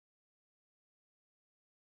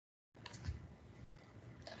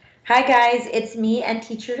Hi guys, it's me and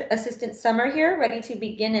teacher assistant Summer here, ready to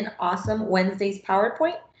begin an awesome Wednesday's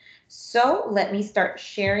PowerPoint. So let me start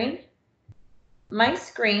sharing my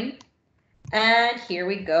screen, and here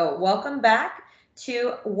we go. Welcome back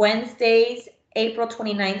to Wednesday's April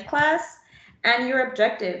 29th class, and your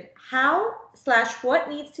objective, how/what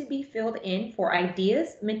needs to be filled in for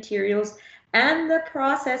ideas, materials, and the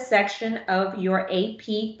process section of your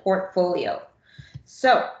AP portfolio.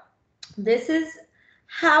 So this is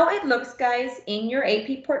how it looks, guys, in your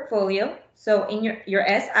AP portfolio. So in your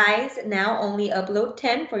SIs now only upload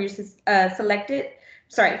 10 for your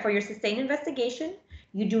for your sustained investigation.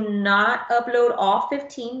 You do not upload all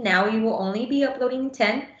 15. Now you will only be uploading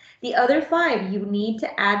 10. The other 5, you need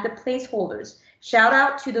to add the placeholders. Shout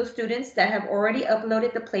out to those students that have already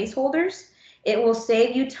uploaded the placeholders. It will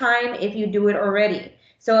save you time if you do it already.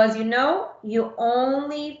 So as you know, you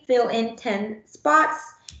only fill in 10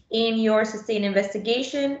 spots in your sustained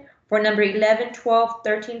investigation. For number 11, 12,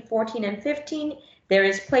 13, 14, and 15, there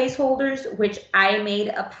is placeholders, which I made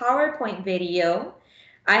a PowerPoint video.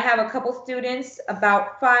 I have a couple students,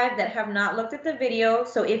 about 5, that have not looked at the video.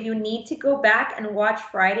 So if you need to go back and watch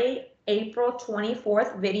Friday, April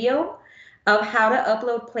 24th video of how to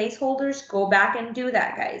upload placeholders, go back and do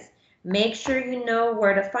that, guys. Make sure you know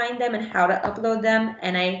where to find them and how to upload them.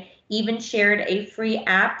 And I even shared a free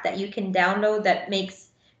app that you can download that makes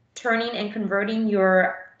turning and converting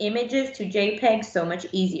your images to JPEG so much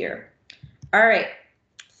easier. All right,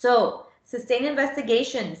 so sustained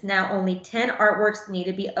investigations. Now only 10 artworks need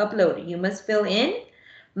to be uploaded. You must fill in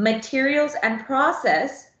materials and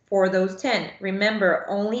process for those 10. Remember,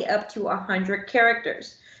 only up to 100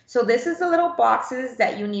 characters. So this is the little boxes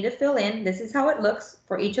that you need to fill in. This is how it looks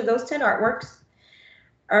for each of those 10 artworks.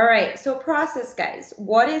 All right, so process, guys.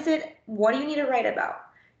 What is it? What do you need to write about?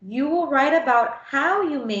 You will write about how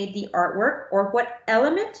you made the artwork or what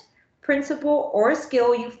element, principle, or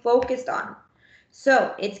skill you focused on.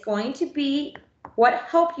 So it's going to be what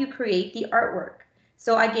helped you create the artwork.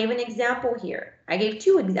 So I gave an example here. I gave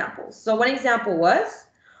 2 examples. So one example was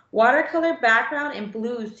watercolor background in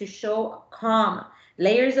blues to show calm,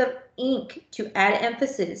 layers of ink to add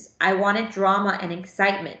emphasis. I wanted drama and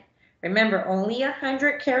excitement. Remember, only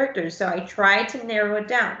 100 characters, so I tried to narrow it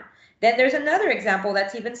down. Then there's another example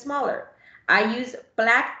that's even smaller. I use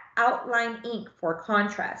black outline ink for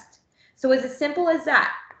contrast. So it's as simple as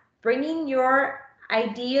that. Bringing your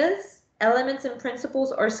ideas, elements, and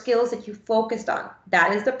principles or skills that you focused on.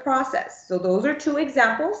 That is the process. So those are 2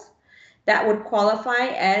 examples that would qualify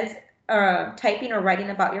as typing or writing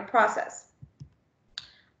about your process.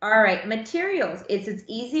 All right, materials. It's as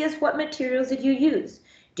easy as what materials did you use?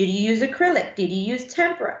 Did you use acrylic? Did you use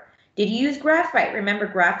tempera? Did you use graphite? Remember,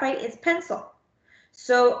 graphite is pencil.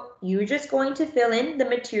 So you're just going to fill in the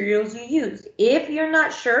materials you used. If you're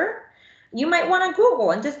not sure, you might want to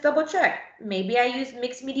Google and just double check. Maybe I used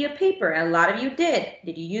mixed media paper, and a lot of you did.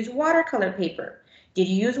 Did you use watercolor paper? Did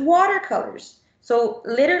you use watercolors? So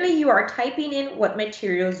literally you are typing in what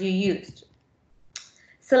materials you used.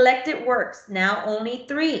 Selected works, now only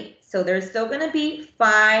 3. So there's still going to be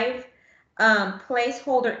 5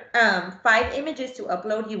 5 images to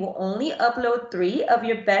upload. You will only upload 3 of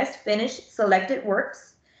your best finished selected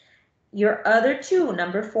works. Your other 2,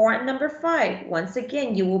 number 4 and number 5, once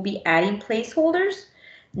again, you will be adding placeholders.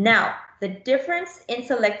 Now, the difference in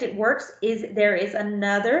selected works is there is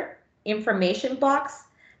another information box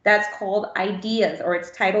that's called ideas, or it's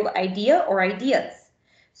titled idea or ideas.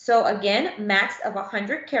 So again, max of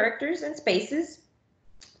 100 characters and spaces.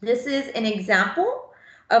 This is an example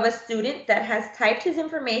of a student that has typed his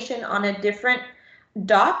information on a different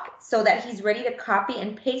doc so that he's ready to copy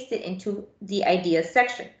and paste it into the ideas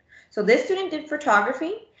section. So this student did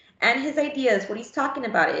photography, and his ideas, what he's talking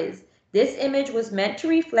about is, this image was meant to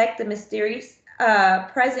reflect the mysterious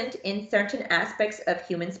present in certain aspects of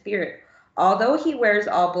human spirit. Although he wears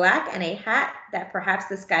all black and a hat that perhaps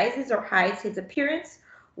disguises or hides his appearance,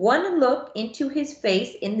 one look into his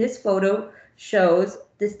face in this photo shows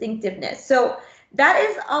distinctiveness. So that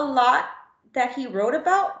is a lot that he wrote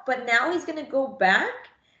about, but now he's going to go back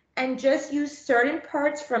and just use certain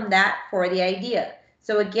parts from that for the idea.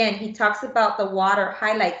 So again, he talks about the water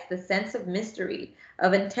highlights the sense of mystery,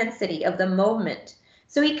 of intensity, of the moment.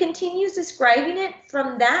 So he continues describing it.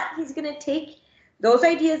 From that, he's going to take those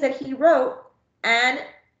ideas that he wrote and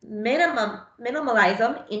minimalize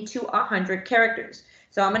them into 100 characters.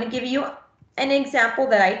 So I'm going to give you an example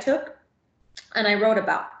that I took and I wrote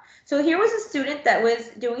about. So here was a student that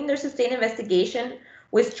was doing their sustained investigation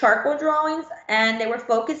with charcoal drawings, and they were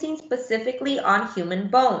focusing specifically on human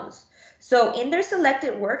bones. So in their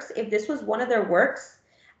selected works, if this was one of their works,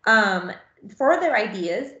 for their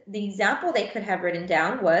ideas, the example they could have written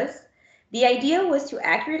down was, the idea was to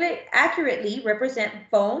accurately represent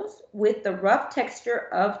bones with the rough texture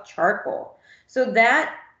of charcoal. So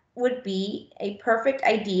that would be a perfect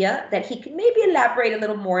idea that he could maybe elaborate a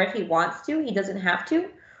little more if he wants to. He doesn't have to,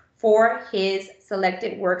 for his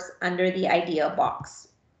selected works under the idea box.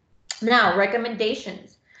 Now,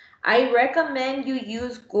 recommendations. I recommend you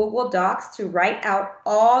use Google Docs to write out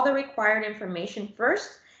all the required information first,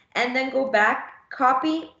 and then go back,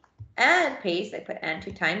 copy and paste. I put and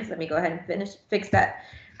 2 times. Let me go ahead and fix that.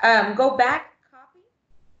 Go back, copy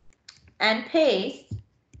and paste.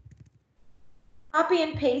 Copy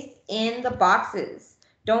and paste in the boxes.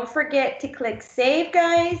 Don't forget to click save,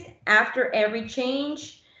 guys, after every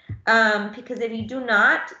change, because if you do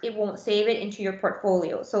not, it won't save it into your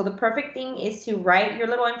portfolio. So the perfect thing is to write your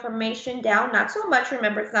little information down. Not so much,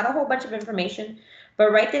 remember, it's not a whole bunch of information,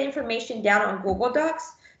 but write the information down on Google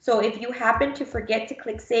Docs. So if you happen to forget to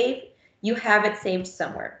click save, you have it saved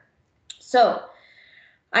somewhere. So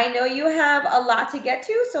I know you have a lot to get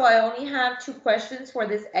to, so I only have 2 questions for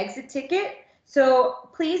this exit ticket. So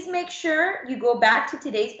please make sure you go back to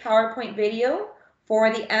today's PowerPoint video for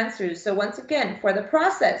the answers. So once again, for the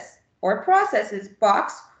process or processes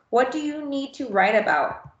box, what do you need to write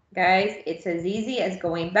about? Guys, it's as easy as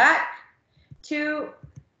going back to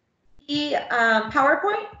the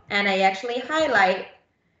PowerPoint, and I actually highlight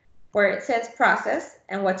where it says process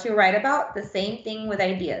and what you write about. The same thing with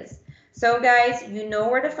ideas. So guys, you know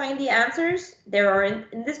where to find the answers. There are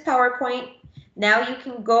in this PowerPoint. Now you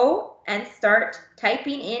can go and start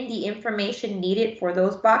typing in the information needed for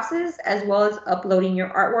those boxes, as well as uploading your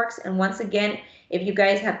artworks. And once again, if you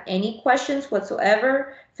guys have any questions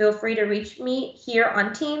whatsoever, feel free to reach me here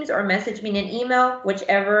on Teams or message me in an email,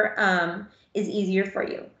 whichever is easier for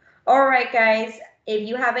you. All right, guys, if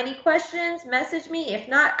you have any questions, message me. If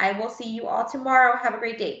not, I will see you all tomorrow. Have a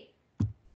great day.